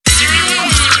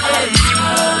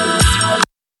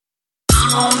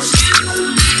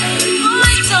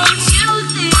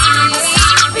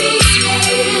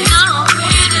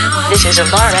is a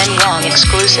Larren Wong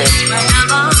exclusive.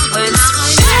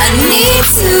 I need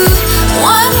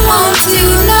want to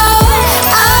know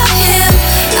I'm him.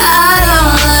 I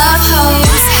don't love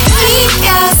hoes. Keep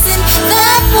gassing,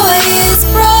 that boy is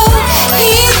broke.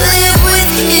 He live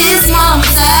with his mom's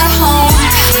at home.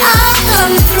 I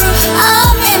come through,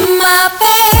 I'm in my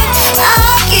bag.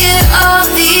 I get all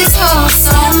these hoes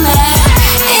so mad.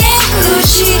 In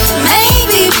Gucci,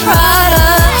 maybe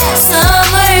Prada.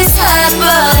 Summer's hot,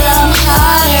 but I'm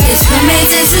hotter. His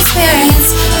roommates is his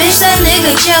parents. Bitch, that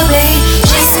nigga jailbait.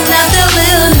 Chasing after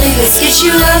little niggas, get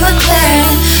you a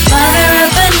McLaren. Mother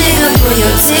up a nigga, pull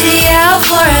your titty out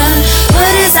for him.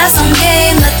 Put his ass on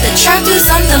game, let the track do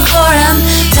something for him.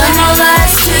 Tell no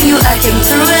lies to you, I came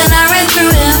through and I ran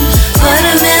through him. Put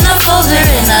him in a folder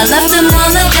and I left him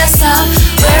on the desktop.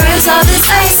 Where is all this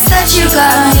ice that you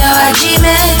got on your IG,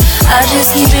 man? I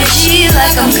just keep it G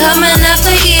like I'm coming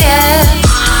after yeah.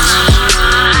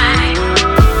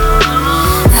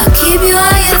 I'll keep you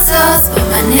on your toes, but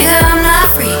my nigga, I'm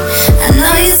not free. I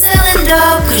know you selling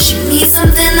dope, cause you need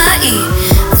something to eat.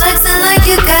 Flexing like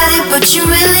you got it, but you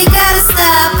really gotta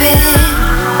stop it.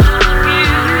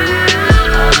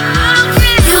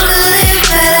 You could live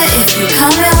better if you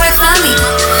come and work for me.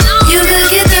 You could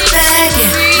get the bag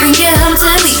and bring it home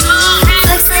to me.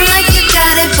 Flexing like you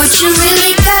got it, but you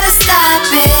really gotta stop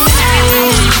it.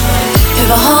 You're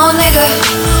a whole nigga,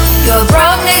 you're a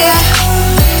broke nigga.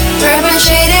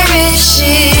 Perpetrating rich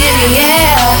shit,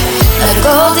 yeah. Not a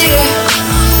gold digger,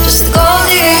 just a gold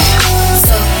digger.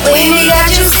 So when we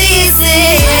got you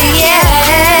season,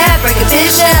 yeah. Break a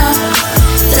bitch down,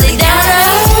 till they down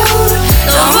out.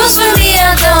 No rules for me,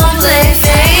 I don't play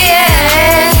fair,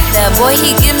 yeah. That boy,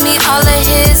 he give me all of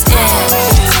his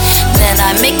ends. Then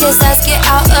I make his ass get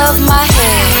out of my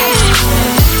head.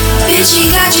 Bitch, he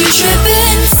got you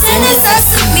trippin'. Send his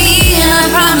ass to me, and I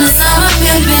promise I'm a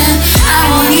pimpin'. I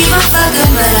won't even fuck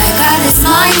him, but I got his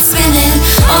mind spinning.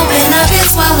 Open up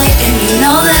his wallet, and you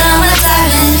know that I'm a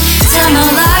dive in. Tell no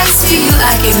lies to you,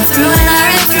 I came through and I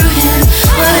ran through him.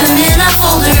 Put him in a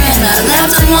folder, and I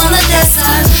left him on the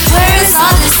desktop. Where is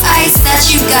all this ice that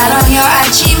you got on your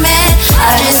IG, man?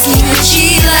 I just keep it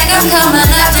G like I'm coming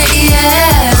after yeah.